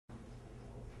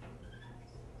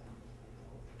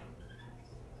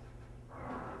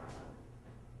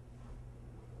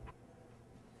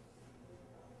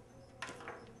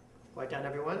Quiet down,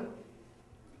 everyone.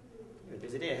 We have a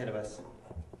busy day ahead of us.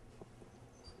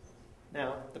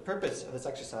 Now, the purpose of this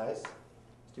exercise is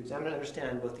to examine and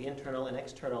understand both the internal and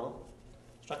external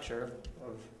structure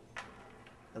of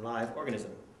a live organism.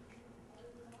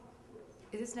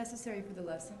 Is this necessary for the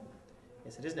lesson?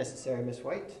 Yes, it is necessary, Miss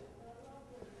White.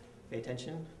 Pay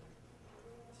attention.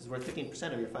 This is worth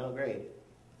 15% of your final grade.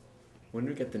 When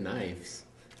do we get the knives?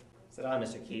 Sit down,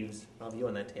 Mr. Keeves. I'll have you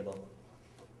on that table.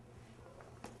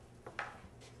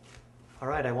 All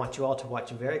right, I want you all to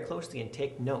watch very closely and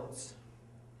take notes.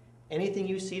 Anything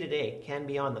you see today can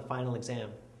be on the final exam.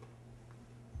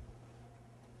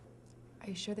 Are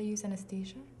you sure they use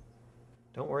anesthesia?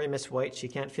 Don't worry, Miss White. She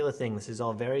can't feel a thing. This is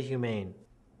all very humane.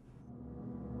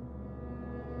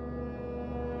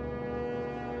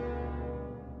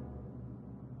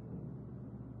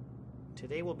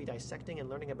 Today we'll be dissecting and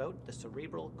learning about the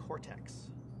cerebral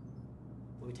cortex.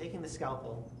 We'll be taking the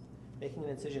scalpel, making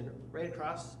an incision right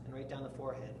across and right down the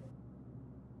forehead.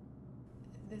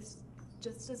 This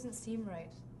just doesn't seem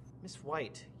right. Miss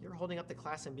White, you're holding up the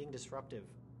class and being disruptive.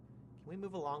 Can we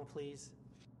move along, please?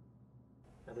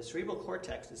 Now, the cerebral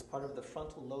cortex is part of the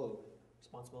frontal lobe,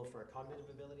 responsible for cognitive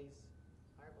abilities,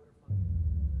 higher motor function.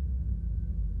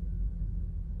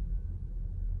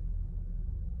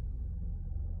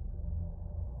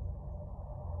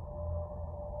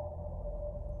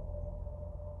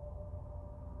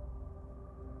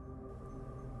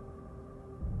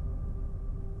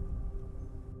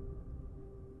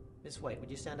 Miss White, would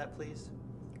you stand up, please?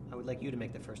 I would like you to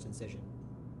make the first incision.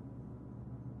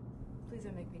 Please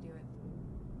don't make me do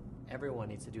it. Everyone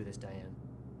needs to do this, Diane.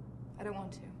 I don't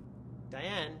want to.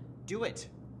 Diane, do it!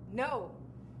 No!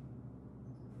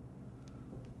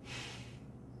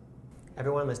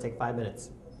 Everyone, let's take 5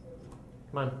 minutes.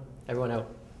 Come on, everyone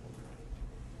out.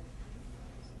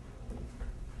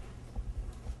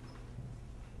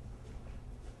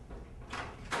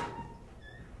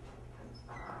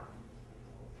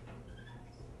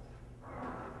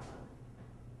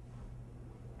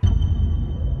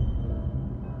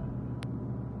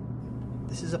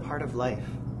 This is a part of life.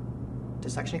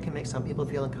 Dissection can make some people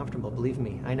feel uncomfortable, believe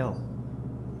me, I know.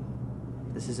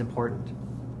 This is important.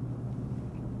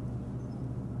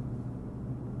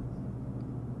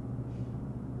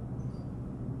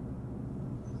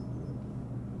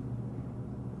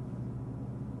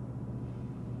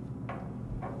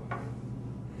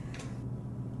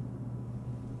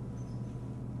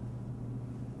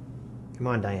 Come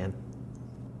on, Diane.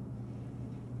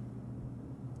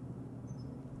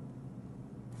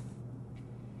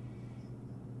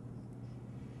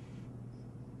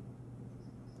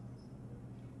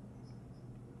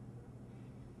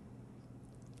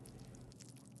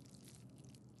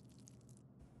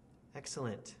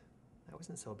 Excellent. That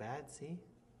wasn't so bad, see?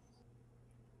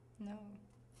 No,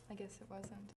 I guess it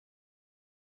wasn't.